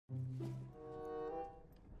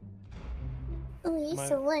used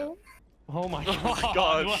to learn. Oh my Oh my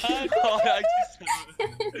god. What? Oh, I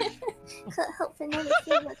Couldn't help but notice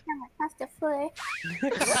you would come across the floor.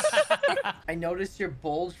 I noticed your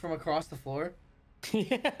bulge from across the floor.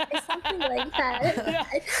 It's something like that.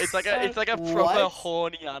 it's like a proper What?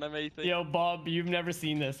 horny anime thing. Yo, Bob, you've never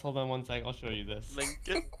seen this. Hold on one sec. I'll show you this. Link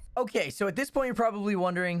it. Okay, so at this point, you're probably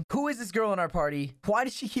wondering, who is this girl in our party? Why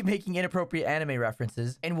does she keep making inappropriate anime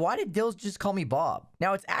references? And why did Dills just call me Bob?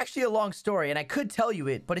 Now, it's actually a long story, and I could tell you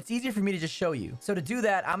it, but it's easier for me to just show you. So to do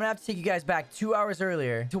that, I'm gonna have to take you guys back 2 hours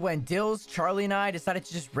earlier to when Dills, Charlie, and I decided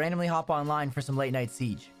to just randomly hop online for some late night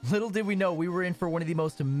Siege. Little did we know we were in for one of the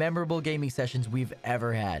most memorable gaming sessions we've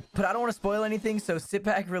ever had. But I don't want to spoil anything, so sit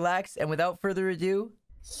back, relax, and without further ado...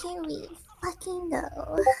 Here we fucking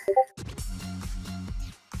go.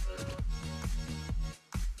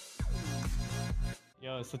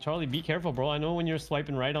 Yo, so Charlie, be careful, bro. I know when you're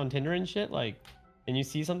swiping right on Tinder and shit, like, and you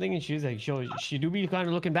see something and she's like, yo, she do be kind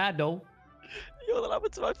of looking bad, though. Yo, that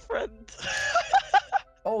happened to my friend.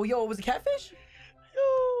 Oh, yo, it was a catfish? Yo,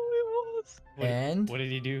 it was. And? What did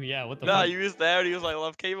he do? Yeah, what the Nah, fuck? he was there and he was like,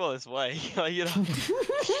 love came all this way. Like, you know.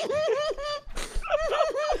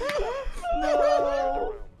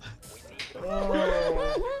 No!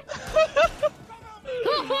 Oh.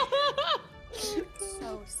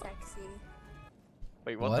 So sexy.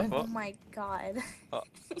 Wait, what What? the fuck? Oh my god.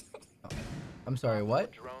 I'm sorry,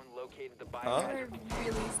 what? Huh? You're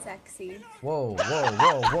really sexy. Whoa, whoa,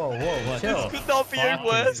 whoa, whoa, whoa, What chill. Could not be a fuck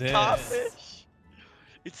worse is this? catfish.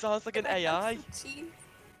 It sounds like an AI. Cheese.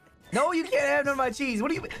 No, you can't have none of my cheese. What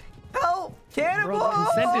do you... Help! Cannibal! Bro,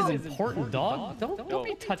 consent is important, dog. Don't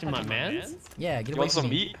be touching my mans. Yeah, get You away want from some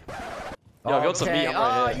me. meat? Yo, if you want some meat, I'm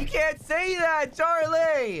right here. You can't say that,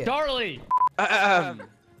 Charlie! Charlie! Ahem.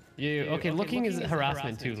 You, okay, looking is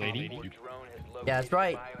harassment too, lady. Yeah, that's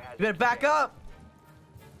right. You better back up!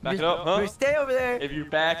 Back it You up, just- huh? you better stay over there! If you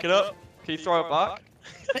back it up, can you throw it back?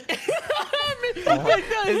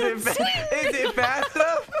 Is it fast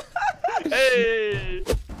enough? Hey!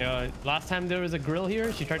 Yo, last time there was a grill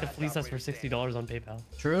here, she tried to fleece us for $60 on PayPal.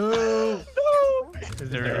 True. Is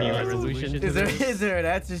there any resolution to this? Is there an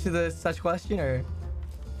answer to the such question or?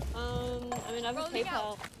 I mean, I have a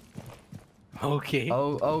PayPal. Okay.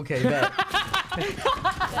 Oh, okay, bet.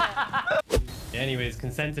 Anyways,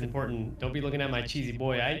 consent's important. Don't be looking at my cheesy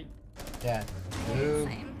boy, aight? Yeah. True.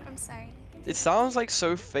 I'm sorry. It sounds like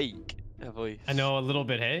so fake. Her voice. I know a little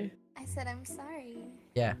bit, hey? I said I'm sorry.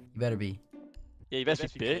 Yeah, you better be. Yeah, you best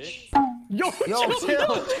be bitch. Yo, Yo, chill.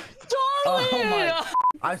 Charlie! Oh my.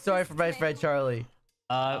 I'm sorry for my friend Charlie.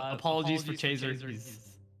 Apologies for Chaser.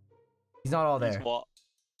 He's not all there. What?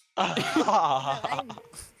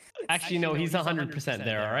 Actually, no, he's 100%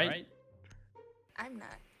 there, alright? I'm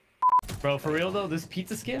not. Bro, for real though, this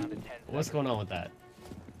pizza skin? What's going on with that?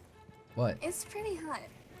 What? It's pretty hot.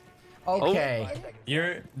 Okay.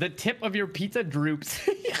 The tip of your pizza droops.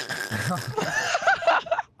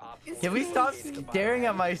 Can we stop staring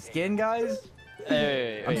at my skin, guys?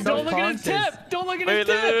 Hey, I'm wait, so Don't look at his conscious. tip! Don't look at wait,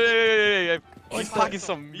 his tip! He's packing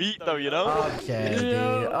some meat though, you know? Okay, dude.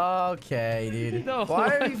 Okay, dude. No.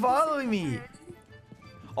 Why are you following me?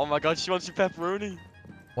 Oh my god, she wants your pepperoni.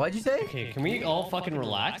 What'd you say? Okay, can we all fucking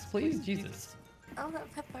relax, please? Jesus. Oh, that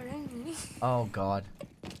pepperoni. Oh God.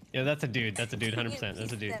 Yeah, that's a dude. That's a dude, 100%.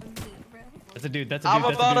 That's a dude. That's a dude. That's a I'm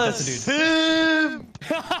dude. about That's to a simp!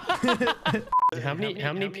 dude. How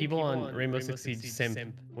many people on Rainbow Six Siege simp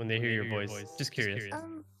when they hear your voice? Just curious.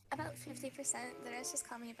 About 50%. The rest just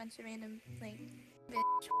call me a bunch of random, like,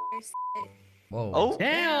 bitch or shit. Whoa. Oh!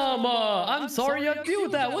 Damn! I'm sorry you have to deal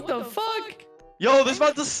with that. What the fuck? Yo, this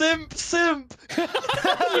man's a simp! Simp! Okay,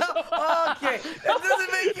 that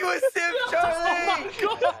doesn't make you a simp, Charlie.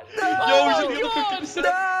 Yo, we should be looking for simp!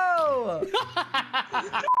 No.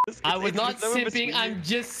 I was not It's nowhere simping. between. I'm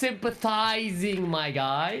just sympathizing, my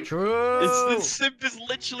guy. True. The simp is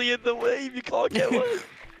literally in the wave, you can't get one.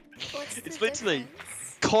 What's the It's literally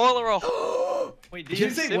difference? call her off. Wait, did you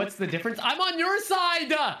say simp? what's the difference? I'm on your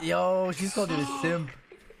side. Yo, she's called it a simp.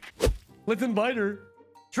 Let's invite her.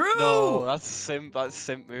 True. No, that's simp. That's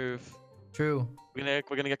simp move. True. We're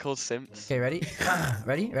gonna get called simps. Okay, ready?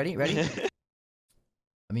 Ready?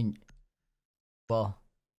 I mean, well,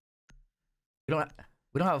 we don't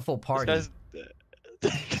have a full party. This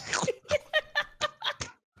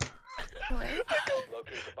What?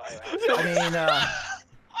 I mean,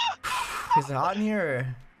 is it hot in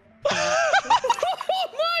here? Oh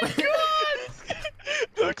my god!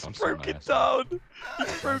 Looks broken down.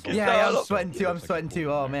 He's broken Yeah, down. I'm sweating too. I'm sweating too.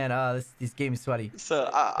 Oh man, this game is sweaty. So,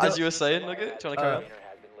 as you were saying, Nugget, do you want to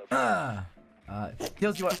carry on?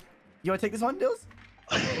 Dills, you want to take this one, Dills?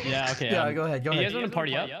 Yeah, Yeah, okay. Yeah, go ahead. Go You ahead. guys want to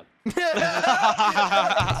party up? Sure.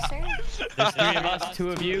 There's 3 of us, 2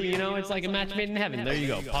 of you. You know, it's like a match made in heaven. There you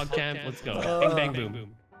go. PogChamp, let's go. Bing, bang,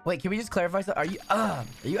 boom. Wait, can we just clarify something? Are you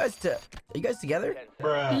guys together? Yo,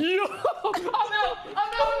 I'm out.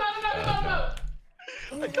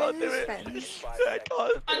 I can't do it. Friends. I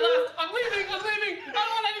can't. I'm leaving. I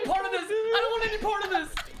don't want any part of this. I don't want any part of this.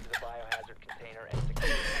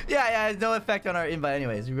 Yeah, it has no effect on our invite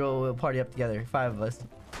anyways. We'll party up together, 5 of us.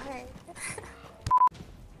 Alright.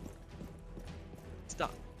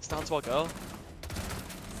 It's down to our girl.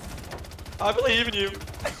 I believe in you.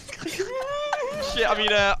 Shit, I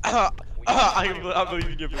mean, I believe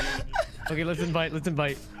in you. Okay, let's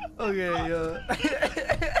invite. Okay,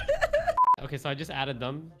 Okay, so I just added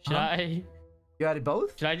them. Should I You added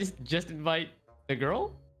both? should I just invite the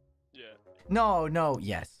girl? Yeah. No,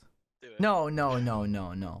 yes. Do it. No.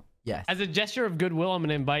 Yes. As a gesture of goodwill, I'm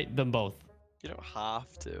gonna invite them both. You don't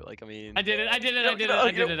have to. Like, I mean. I did it.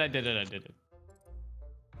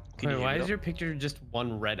 Can you Wait, hear why me is though? your picture just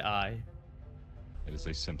one red eye? It is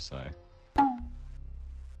a simp's eye.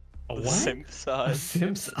 A what? Simp A side.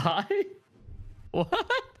 simp's eye? What?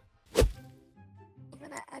 You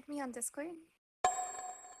wanna add me on Discord?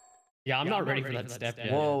 Yeah, I'm not ready for that step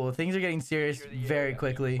yet. Whoa, things are getting serious very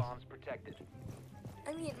quickly.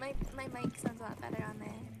 I mean, my mic sounds a lot better on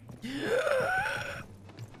there.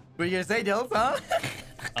 What are you gonna say, Dills, huh?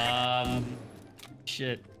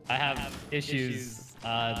 Shit. I have issues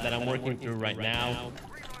that I'm working through right now,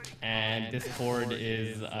 and Discord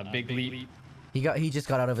is a big leap. He just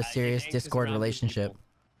got out of a serious Discord relationship.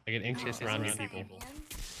 I get anxious around new Sorry, people. man.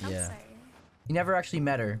 I'm Yeah. sorry. He never actually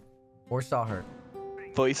met her or saw her.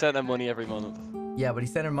 But he sent her money every month. Yeah, but he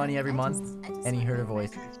sent her money every month and he heard her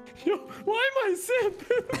voice. Yo, why am I simp?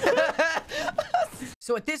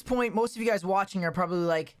 So at this point, most of you guys watching are probably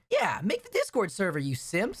like, yeah, make the Discord server, you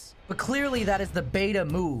simps. But clearly that is the beta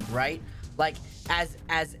move, right? Like as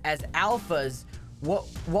alphas, what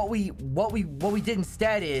we did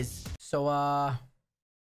instead is we're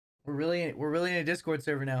really in a Discord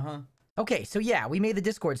server now, huh? Okay, so yeah, we made the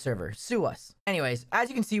Discord server. Sue us. Anyways, as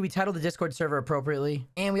you can see, we titled the Discord server appropriately.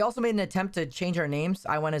 And we also made an attempt to change our names.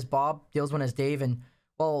 I went as Bob, Dills went as Dave, and,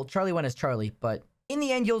 well, Charlie went as Charlie. But in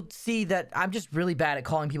the end, you'll see that I'm just really bad at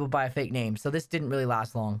calling people by a fake name. So this didn't really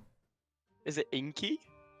last long. Is it Inky?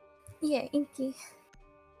 Yeah, Inky.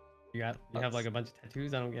 You have like a bunch of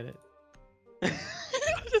tattoos? I don't get it.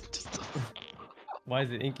 Why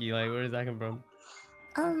is it inky? Like, where does that come from?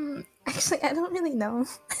 Actually, I don't really know.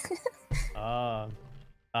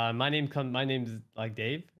 My name's like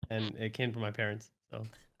Dave, and it came from my parents. So.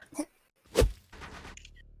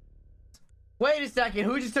 Wait a second,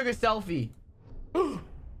 who just took a selfie?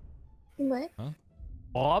 What?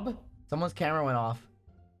 Bob? Someone's camera went off.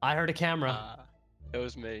 I heard a camera. It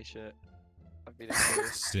was me, shit. I've been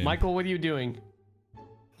exposed. Sim. Michael, what are you doing?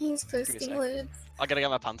 He's posting loads. I gotta get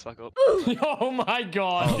my pants back up. Oh my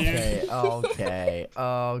god, dude.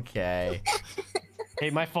 Okay. Hey,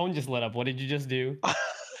 my phone just lit up. What did you just do?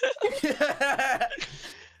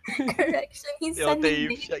 Correction, he's Yo, sending Dave,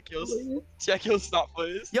 me check your snap,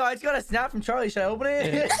 please. Yo, I just got a snap from Charlie. Should I open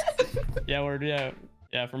it?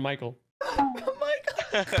 Yeah, from Michael. Oh my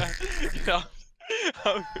god. No,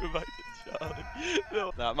 I'm going back to Charlie.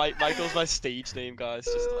 No, nah, Michael's my stage name, guys.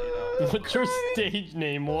 Just to let you know. What's your stage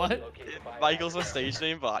name? What? Michael's my stage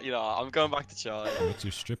name, but you know, I'm going back to Charlie. What's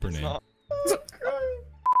your stripper It's name? not-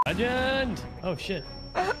 Legend! Oh shit.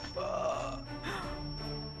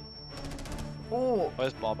 Oh.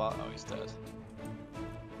 Where's Bob at? Oh, he's dead.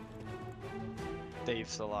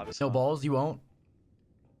 Dave's still alive. No balls, you won't.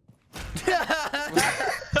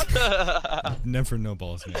 Never no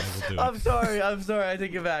balls, man. I will do it. I'm sorry. I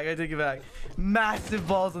take it back. Massive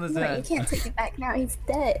balls on this Wait, you man. can't take it back now. He's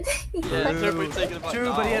dead. Yeah, everybody taking it back True,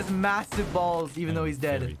 now. but he has massive balls even though he's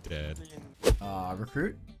Very dead. dead.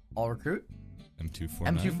 Recruit. All recruit.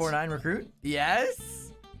 M249. M249 recruit.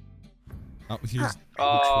 Yes. Oh, here's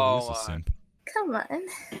Oh, Troy's a my. simp. Come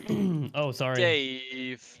on. Oh, sorry.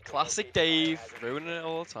 Dave. Classic Dave. Ruining it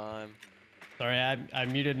all the time. Sorry, I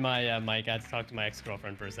muted my mic. I had to talk to my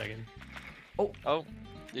ex-girlfriend for a second. Oh,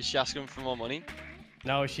 is she asking for more money?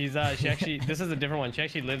 No, she actually, this is a different one. She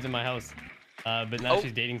actually lives in my house. But now Oh.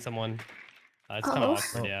 she's dating someone. It's kind of Oh.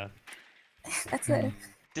 awkward, yeah. That's a.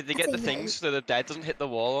 Did they get the That's a things so the dead doesn't hit the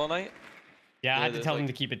wall all night? Yeah, I Yeah, had to there's tell them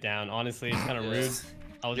like- to keep it down. Honestly, it's kind of Yeah. rude.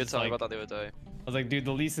 I was You just told me like, about that the other day. I was like, dude,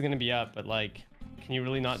 the lease is gonna be up, but like, can you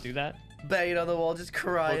really not do that? Banging on the wall, just Foxy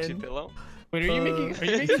crying. pillow. Wait, are you making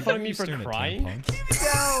fun of me for Staring at crying?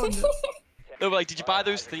 tampons. Down. No, but like, did you buy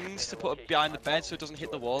those things to put behind the bed so it doesn't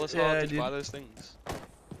hit the wall as hard? Yeah, Did you dude. buy those things?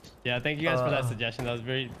 Yeah, thank you guys for that suggestion. That was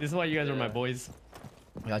very. This is why you guys are my boys.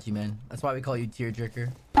 I got you, man. That's why we call you tear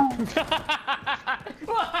jerker. I'm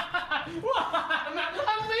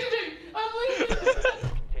leaving. I'm leaving.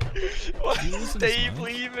 Why You is listen to Dave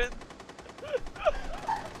Sonic? leaving?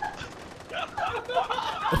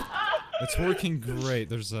 It's working great.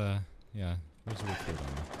 There's a record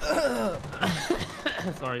on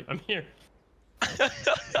it. Sorry, I'm here.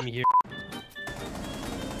 I'm here.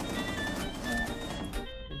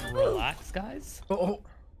 Relax, guys. Oh,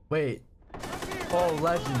 wait. Oh,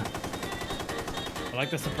 legend. I like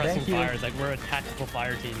the suppressing Thank you. fires. Like we're a tactical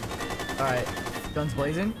fire team. All right, guns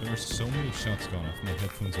blazing. There were so many shots going off. My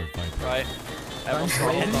headphones are vibrating. Right. Everyone's Guns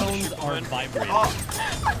blazing. Headphones are vibrating.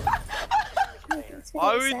 That's what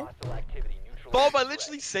I I would- said. Bob, I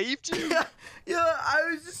literally saved you. Yeah, I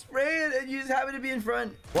was just spraying and you just happened to be in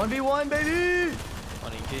front. 1v1, baby!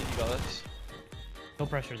 Moninky, you got this. No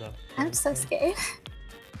pressure though. I'm so scared.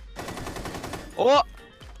 Oh!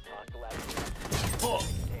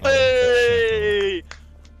 Hey!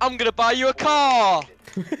 I'm gonna buy you a car!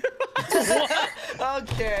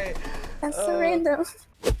 Okay. That's so random.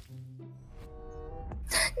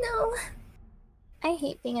 No. I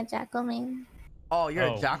hate being a jackal main. Oh, you're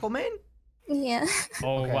Oh. a jackal main? Yeah.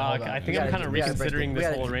 Oh Okay, wow, hold on. I We think I'm gotta- kind of we gotta break reconsidering it. We this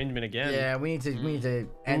gotta- whole arrangement again. Yeah, we need to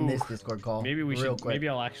end this Ooh. Discord call. Maybe we real should. quick. Maybe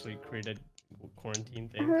I'll actually create a quarantine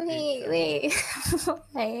thing. Wait.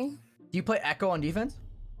 Okay. Do you play Echo on defense?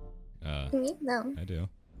 Me? No. I do.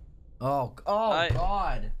 Oh, I-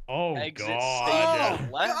 God. Oh Exit god. stage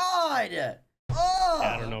Oh, left. God. Oh.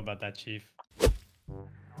 Yeah, I don't know about that, Chief.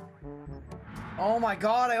 Oh my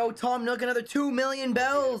God, I owe Tom Nook another 2 million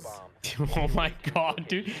bells. Oh my god,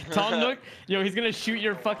 dude. Tom Nook, yo, he's gonna shoot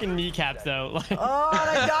your fucking kneecaps out. Like, Oh,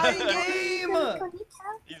 I died in game.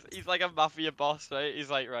 He's like a mafia boss, right? He's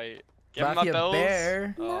like, right. Give him my Mafia bills.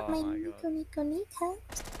 bear. Not my Oh my god. Nico kneecap.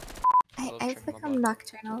 Those I've trick my become butt.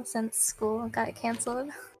 nocturnal since school got cancelled.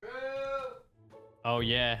 oh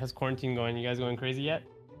yeah, how's quarantine going? You guys going crazy yet?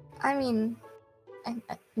 I mean,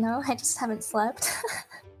 no, I just haven't slept.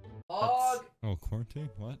 Dog. Oh, quarantine?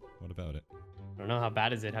 What? What about it? I don't know. How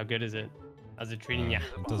bad is it? How good is it? How's it treating ya? It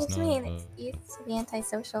It does gives me an not. excuse to be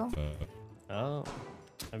antisocial. Oh,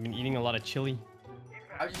 I've been eating a lot of chili.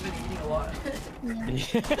 I've just been eating a lot. Yeah.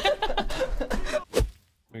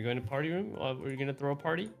 We're going to party room? We're gonna throw a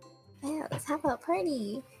party? Yeah, let's have a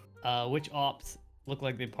party. Which ops look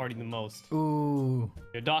like they party the most? Ooh.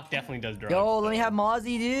 Your doc definitely does drugs. Yo, let me have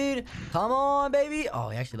Mozzie, dude. Come on, baby. Oh,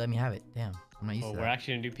 he actually let me have it. Damn. I'm not used Oh, to we're that.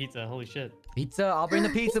 actually gonna do pizza. Holy shit. Pizza. I'll bring the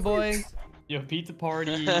pizza, boys. Yo, pizza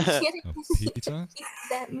party. A pizza?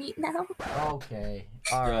 That meat now? Okay.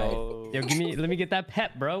 All right. Yo, let me get that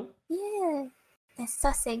pep, bro. Yeah. That's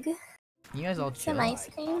sausage. You guys all chill. Some ice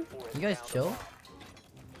cream. You guys chill.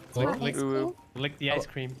 Some Lick, ice cream. lick the ice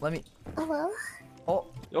cream. Let me. Oh well. Oh,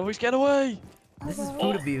 Oh, he's getting away. this is Oh,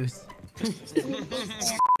 food abuse. I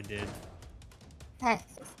did.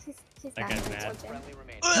 He's That not guy's my mad. children.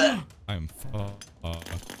 I'm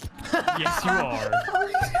Yes, you are.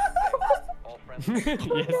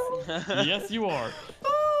 yes, yes, you are.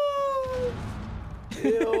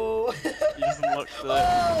 Ew. He just looked at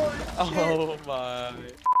it. Oh my.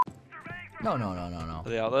 No. Are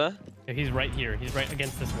they out there? Yeah, he's right here. He's right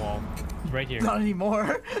against this wall. He's right here. Not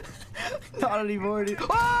anymore. Not anymore, dude.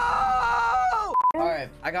 Oh! All right,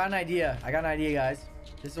 I got an idea. Guys.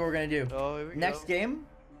 This is what we're gonna do. Oh, here we Next go. game,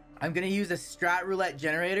 I'm gonna use a strat roulette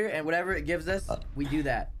generator, and whatever it gives us, we do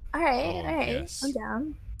that. Alright, Oh, alright. yes. I'm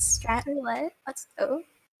down. Strat roulette. Let's go.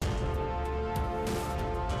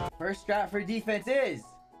 First strat for defense is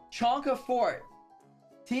Chonka Fort.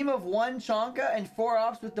 Team of 1 Chonka and 4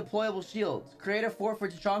 ops with deployable shields. Create a fort for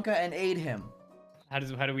Chonka and aid him. How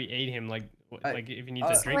do we aid him? Like like if he needs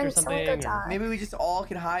uh, a drink or when something? Chonka or- dies. Maybe we just all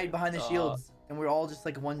can hide behind the shields, and we're all just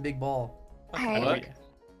like one big ball. Alright. Look.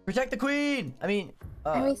 Protect the queen! I mean,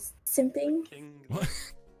 Are we simping? King.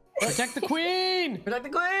 Protect the queen! protect the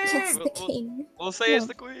queen! It's the We'll- king. We'll say it's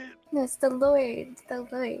the queen. No, it's the Lord. The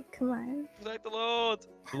Lord. Come on. Protect the Lord.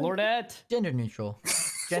 Lordette. Gender neutral.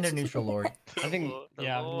 Gender neutral, Lord. I think The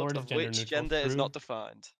yeah, Lord is of gender which neutral. gender is True. not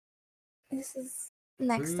defined. This is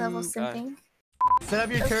next level True. simping. Set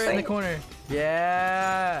up your turret in the corner.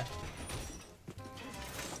 Yeah.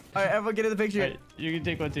 All right, everyone get in the picture. Alright, you can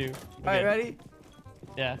take one too. All right, ready?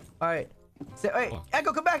 Yeah. All right. Wait,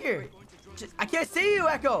 Echo, come back here. I can't see you,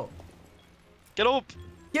 Echo. Get up!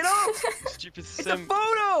 Get up. Stupid It's a sim.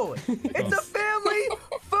 photo. It's a family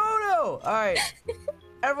photo. All right.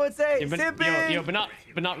 Everyone say Yeah, but, simping. yo, but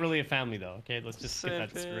not really a family though. Okay, let's just get that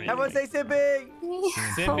Simping. straight. Everyone say simping.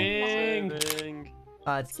 Simping. Simping.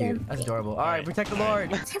 Ah, it's cute. Same. That's adorable. All right, protect the Lord.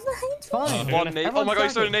 They're behind It's fine. Oh, One nade. Oh Everyone's my god,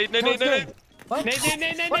 he's throwing a stacking. nade. No, it's Nade. good. What? Nay, nay,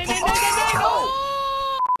 nay, nay, What? nay, nay,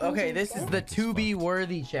 Oh! Okay, this is the to be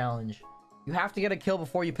worthy challenge. You have to get a kill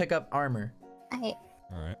before you pick up armor, Okay.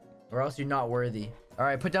 Alright. or else you're not worthy. All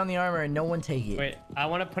right, put down the armor and no one take it. Wait, I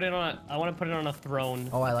want to put it on. I want to put it on a throne.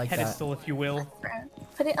 Oh, I like that. Pedestal, if you will.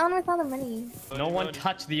 Put it on with all the money. No one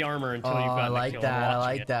touch the armor until Oh, you've got I the like kill. that. I'm I watching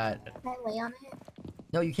like it. that. Can I lay on it?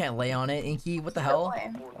 No, you can't lay on it, Inky. What the hell?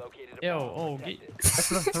 Yo, oh, get, That's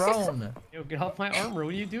the throne. yo, get off my armor. What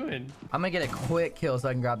are you doing? I'm gonna get a quick kill so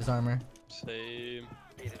I can grab this armor. Same.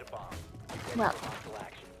 Well.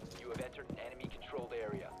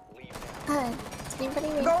 Does anybody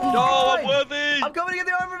make Go! me- No, I'm Fine. worthy. I'm coming to get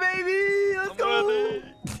the armor, baby. Let's I'm go. worthy.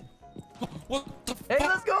 What the Hey,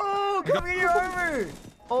 let's go. Come get your armor.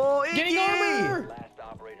 Oh, Inky. Getting armor.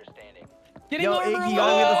 Getting Yo, armor. Inky, you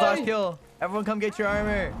gotta get this last kill. Everyone, come get your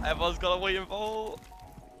armor. Everyone's got a way involved.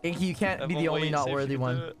 Inky, you can't be the only not worthy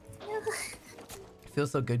one. It It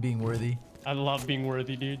feels so good being worthy. I love being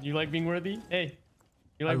worthy, dude. You like being worthy? Hey,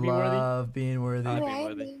 you I like being worthy? love being worthy. I'd be Where are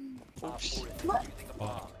worthy. they? Oops. What?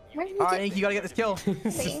 Where did All you right, Inky, you gotta get this kill. get?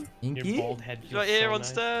 Your Inky, bald head feels Right here so on nice.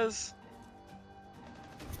 stairs.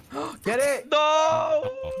 get it. No.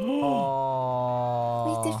 Wait,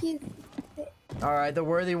 Oh. defuse. All right, the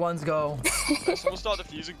worthy ones go. Someone start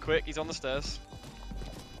defusing quick. He's on the stairs.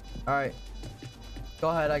 All right, go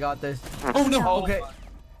ahead. I got this. Oh no! Okay.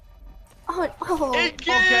 Oh. Inky!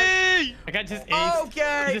 Okay. I got just aced.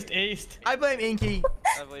 Okay. He just aced. I blame Inky.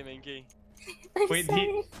 I blame Inky. I'm Wait,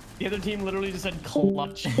 sorry. the other team literally just said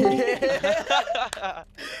clutch.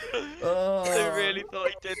 Oh. I really thought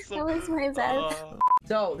he did That something. was my bad.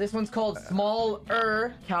 So this one's called small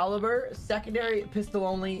caliber, secondary pistol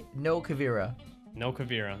only, no Kavira. No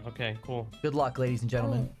Kavira. Okay, cool. Good luck, ladies and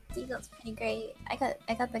gentlemen. Deagle's pretty great. I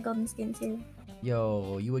got the golden skin too.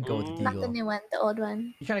 Yo, you would go with the Not the Deagle. new one, the old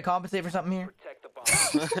one. You trying to compensate for something here?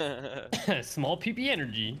 Small PP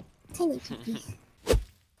energy. Tiny peepee.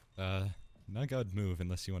 Not God move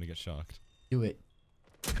unless you want to get shocked. Do it.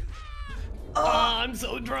 Oh, I'm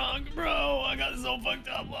so drunk, bro. I got so fucked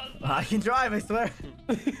up last night. I can drive, I swear.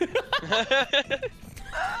 I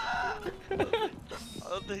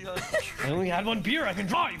don't think I only had one beer. I can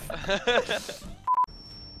drive.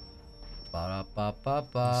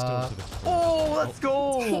 Ba-da-ba-ba-ba. Still to the Oh, let's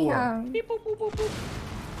go. Damn. Beep, boop, boop, boop, boop.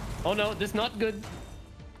 Oh no, this not good.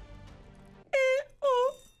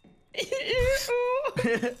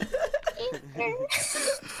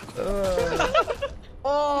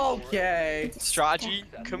 Okay. Strategy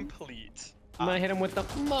complete. I'm gonna hit him with the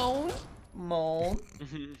moan. Moan.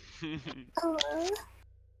 Oh.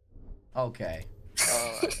 Okay.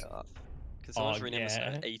 Oh my god. Can someone Oh, rename this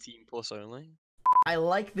yeah. 18 plus only? I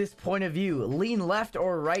like this point of view. Lean left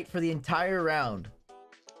or right for the entire round.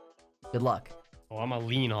 Good luck. Oh, I'm a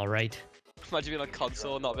lean, all right. Imagine being on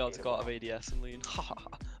console and not be able to go out of ADS and lean.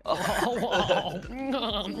 Oh,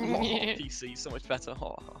 PC so much better.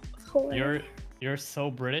 you're so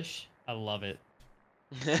British. I love it.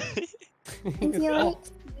 And you like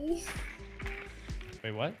tea?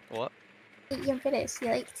 Wait, what? What? You're British. You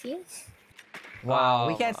like tea? Wow,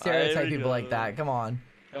 we Wow, can't there stereotype we people like go. that. Come on.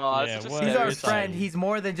 Oh, Yeah, that's what? He's our Stereotype. friend. He's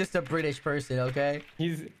more than just a British person, okay?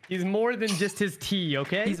 He's more than just his tea,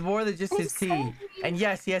 okay? He's more than just his tea. sorry. And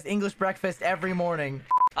yes, he has English breakfast every morning.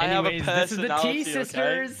 I have a Anyways, this is the personality, Tea okay?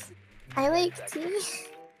 Sisters. I like tea.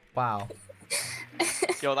 Wow.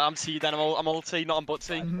 Yo, I'm tea then. I'm all tea, not I'm butt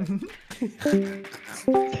tea.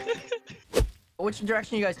 Which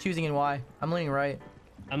direction are you guys choosing and why? I'm leaning right.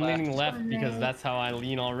 I'm Left. leaning left because Right. that's how I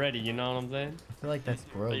lean already. You know what I'm saying? I feel like that's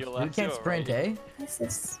gross. you We left can't or sprint, right? eh? This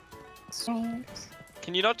is strange.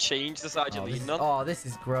 Can you not change the side you're Oh, this leaning is, on? oh, this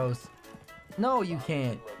is gross. No, you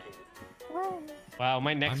can't. What? Wow,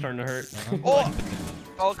 my neck's I'm- starting to hurt. Oh!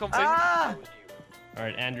 All come Ah! All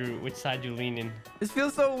right, Andrew, which side you lean in? This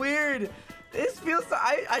feels so weird. This feels so...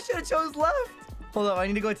 I should have chose left. Hold up, I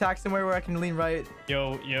need to go attack somewhere where I can lean right.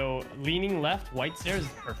 Yo, leaning left, white stairs is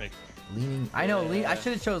perfect. Leaning... I know, lean... I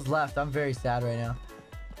should have chose left. I'm very sad right now.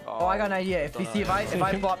 Oh, I got an idea. If you see, if I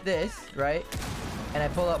flop this, right? And I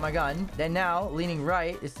pull out my gun, then now, leaning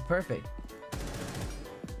right is perfect.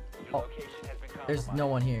 Oh, there's no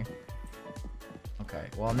one here. Okay,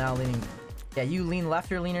 well now leaning... Yeah, you lean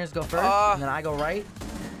left, your leaners go first, and then I go right.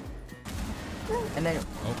 And then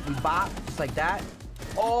we bop, just like that.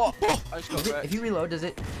 Oh! I just got Does it- wrecked. if you reload, does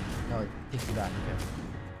it? No, it takes you back.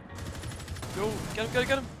 Okay. Go,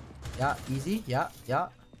 get him. Yeah, easy. Yeah.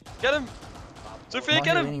 Get him! Sophia, Come on,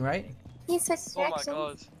 get here, him! leaning right. He switched Oh my directions.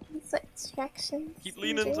 god. He switched directions. Keep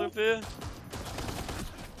leaning, Andrew. Sophia.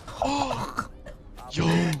 Oh!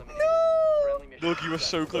 Yo! Look, you were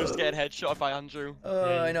so close to getting headshot by Andrew.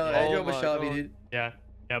 Yeah, I know. oh Andrew almost my shot me, God. dude. Yeah.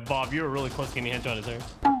 Yeah, Bob, you were really close to getting headshot there.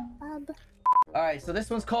 All right, so this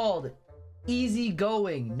one's called Easy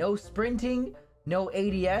Going. No sprinting, no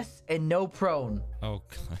ADS, and no prone. Oh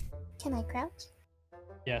god. Can I crouch?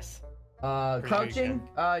 Yes. Crouching.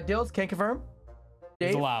 Dills can't confirm.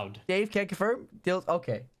 It's Dave. allowed. Dave can't confirm. Dills.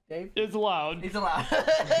 Okay. Dave. It's allowed. He's allowed.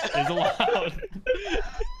 It's allowed.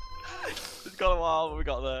 It's got a while, but we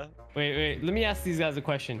got there. Wait. Let me ask these guys a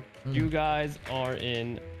question. You guys are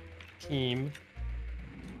in team.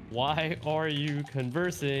 Why are you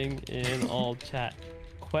conversing in all chat?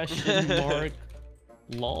 Question mark.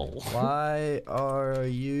 Lol. Why are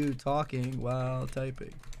you talking while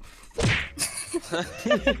typing?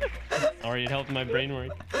 Sorry, it helped my brain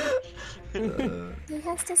work. He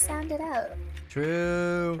has to sound it out.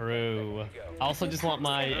 True. True. I also just want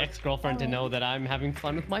my ex-girlfriend to know that I'm having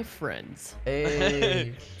fun with my friends.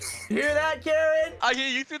 Hey. Hear that, Karen? I hear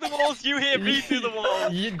you through the walls, you hear me through the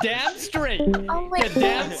walls. You damn straight. Oh my You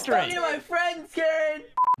damn God. straight. Talking to my friends, Karen.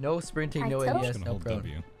 No sprinting, no I told ADS, Gonna no hold prone.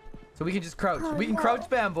 W. So we can just crouch. Oh, We can no. crouch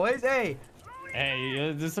spam, boys. Hey.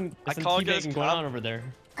 Hey, there's some I some can't get teabagging his going cap. on over there.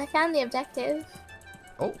 I found the objective.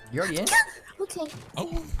 Oh, you're already in? Okay.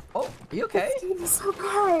 Oh. Oh, are you okay? This game is so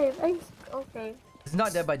bad. Okay. It's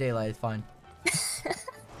not Dead by Daylight. It's fine.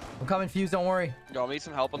 I'm coming, Fuse. Don't worry. Yo, I need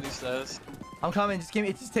some help on these stairs. I'm coming. Just give me.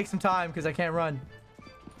 It just takes some time because I can't run.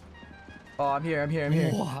 Oh, I'm here. I'm here. I'm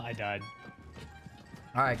here. Oh, I died.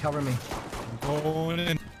 All right, cover me. Going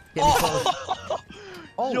in. Get me close.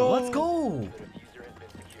 Oh, Yo. let's go.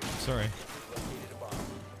 Sorry.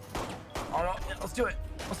 Oh no, let's do it.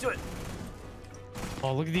 Let's do it.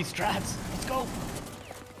 Oh, look at these strats. Let's go.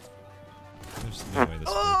 There's no way this works.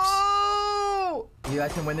 Oh! You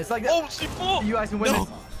guys can win this like that. Oh, C4! You guys can win No.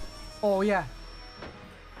 this. Oh yeah.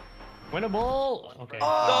 Winnable. Okay.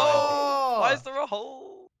 Oh! Why is there a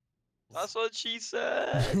hole? That's what she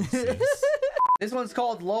said. This one's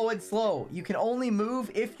called Low and Slow. You can only move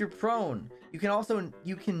if you're prone. You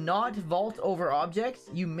cannot vault over objects.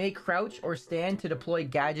 You may crouch or stand to deploy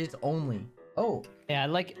gadgets only. Oh, Yeah, I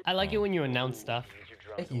like it when you announce stuff.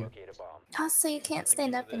 thank you. Also, you can't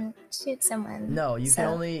stand up and shoot someone. No, you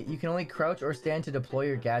so- can only crouch or stand to deploy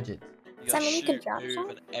your gadgets. You Does that gotta mean you can shoot, drop move, shot?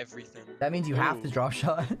 and everything. That means you have to Ooh. drop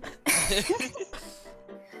shot.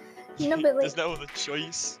 No, but like, There's no other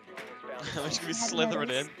choice. I'm just gonna be slithering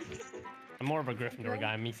in. I'm more of a Gryffindor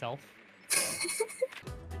guy myself.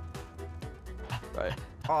 Right.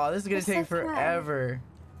 Oh, this is gonna That's so take fun. forever.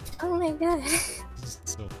 oh my god,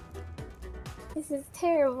 So, this is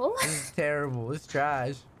terrible. This is terrible. This is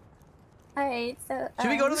trash. Alright, so. Should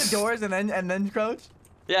we go to the doors and then crouch?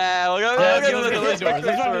 Yeah, we'll go, Yeah, we'll go to the let's doors. go to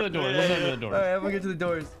the doors. Let's run to the doors. Let's run to the All doors. right, I'm gonna get to the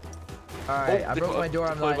doors. All right, I broke my door.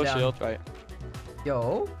 I'm lying down. Shield, right.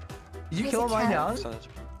 Yo, did you There's kill a him lying down? cat.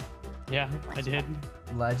 Yeah, I did.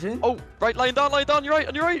 Legend. Oh, right, lying down, you're right,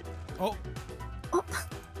 on your right. oh,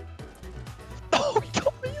 Oh, he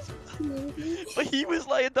got me. But he was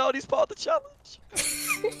laying down, he's part of the challenge.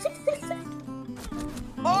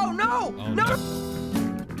 Oh no! oh No! no.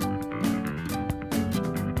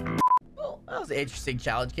 Well, that was an interesting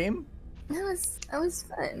challenge game. That was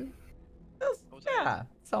fun. Yeah,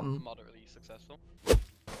 something. Moderately successful.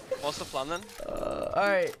 What's the plan then? All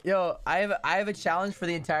right, yo, I have a challenge for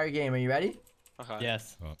the entire game. Are you ready? Okay.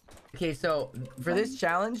 Yes. Okay, so for this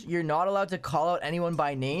challenge, you're not allowed to call out anyone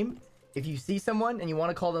by name. If you see someone and you want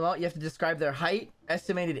to call them out, you have to describe their height,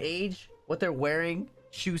 estimated age, what they're wearing,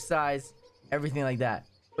 shoe size, everything like that.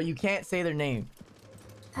 But you can't say their name.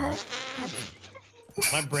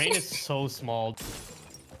 My brain is so small.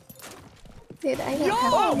 Dude, I don't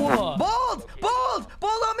have Oh,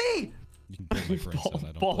 Bald on me! You can kill my friends, and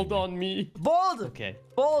I don't Bald blame you. on me. Bald! Okay.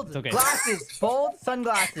 Bald! It's okay. Glasses! Bald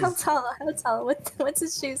sunglasses. How tall? How tall? What's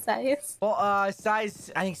his shoe size? Well,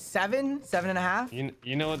 size, I think 7.5.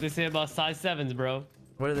 You know what they say about size 7s, bro?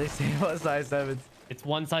 What do they say about size 7s? It's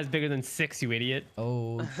one size bigger than 6, you idiot.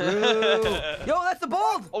 Oh, true. Yo, that's the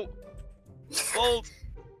bald! Oh.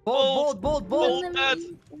 Bold. Bald. Bold dead.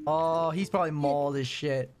 Oh, he's probably mauled as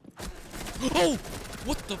shit. Oh!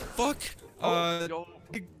 What the fuck? Yo.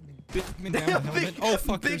 Big man down helmet. Big- Oh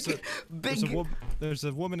fuck! big- big- there's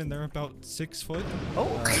a woman in there about 6 foot. Oh,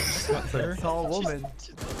 Got her. tall woman.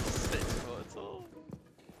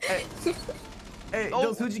 Hey, hey, Oh,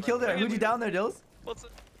 Dills, who'd you kill there? Who'd you down there, Dills? What's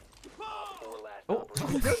it? Oh,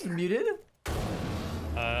 Dills muted.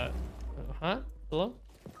 Huh? Hello?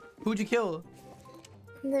 Who'd you kill?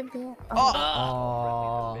 The bear.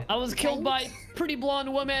 Oh, I was killed by pretty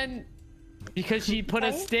blonde woman because she put a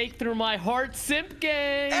Okay. stake through my heart. Simp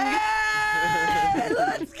gang. Hey,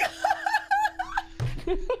 let's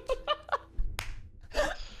go.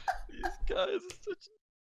 guys. It's such...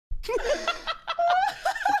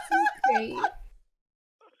 Great.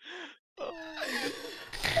 Oh.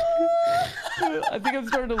 I think I'm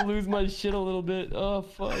starting to lose my shit a little bit. Oh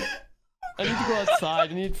fuck. I need to go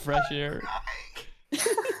outside. I need fresh air.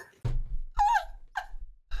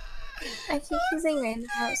 I keep using random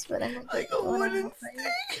house, but I'm not Like a going wooden on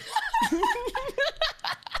stick.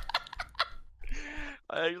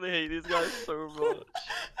 I actually hate these guys so much.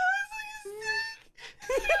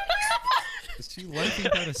 Is she laughing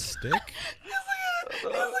about a stick? It's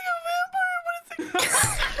like a vampire, but it's like...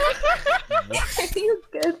 Are you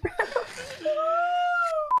good, bro?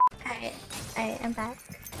 Alright, I'm back.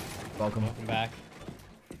 Welcome. Welcome back.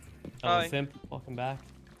 Hi. Hello, simp. Welcome back.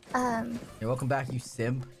 Hey, welcome back, you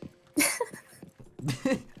simp.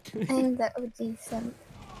 I'm the OG simp.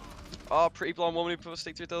 Oh, pretty blonde woman who put a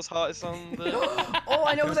stick through those hearts on the Oh,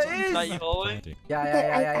 I know who that is! night hallway. Marty.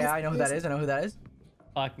 Yeah, I know who that is. I know who that is.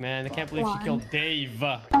 Fuck, man. I can't believe she killed Dave.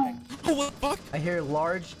 Oh, what the fuck? I hear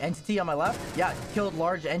large entity on my left. Yeah, killed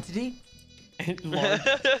large entity. Large.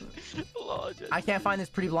 Large. I can't find this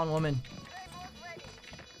pretty blonde woman.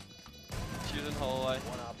 She was in hallway.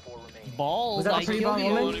 Balls. Was that a I pretty killed blonde you.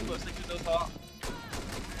 woman? Woman who put a stick through those hearts.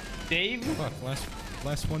 Dave? Fuck,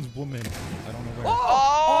 last one's woman. I don't know where.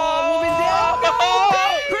 Oh, woman down!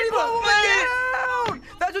 Oh, Pretty blonde woman down!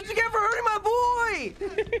 That's what you get for hurting my boy!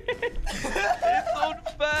 It's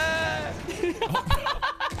unfair!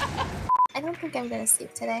 I don't think I'm gonna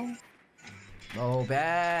sleep today. Oh,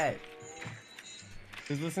 bad.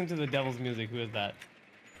 Just listen to the devil's music. Who is that?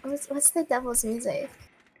 What's the devil's music?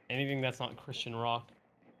 Anything that's not Christian rock.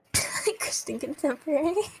 Christian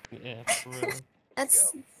contemporary? Yeah, for real.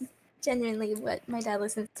 That's genuinely what my dad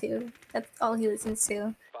listens to. That's all he listens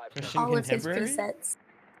to. Christian All of his contemporary? presets.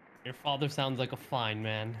 Your father sounds like a fine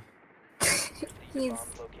man. He's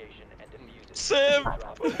Sim!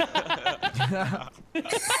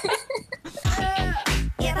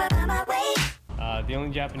 The only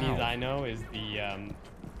Japanese I know is the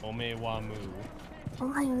Omewamu.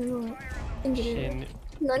 oh I know. Shin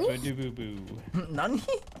Nani? Boo. Nani?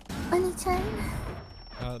 Oni-chan?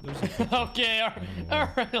 There's a Okay,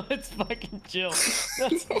 alright, let's fucking chill.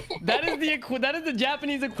 that is the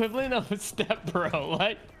Japanese equivalent of a stepbro,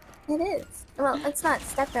 like. It is. Well, it's not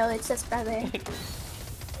stepbro, it's just brother.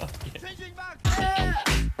 Okay.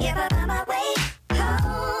 If I'm on my way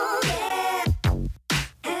home, yeah.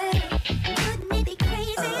 Wouldn't it be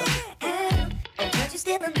crazy? Don't you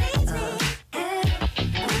still believe?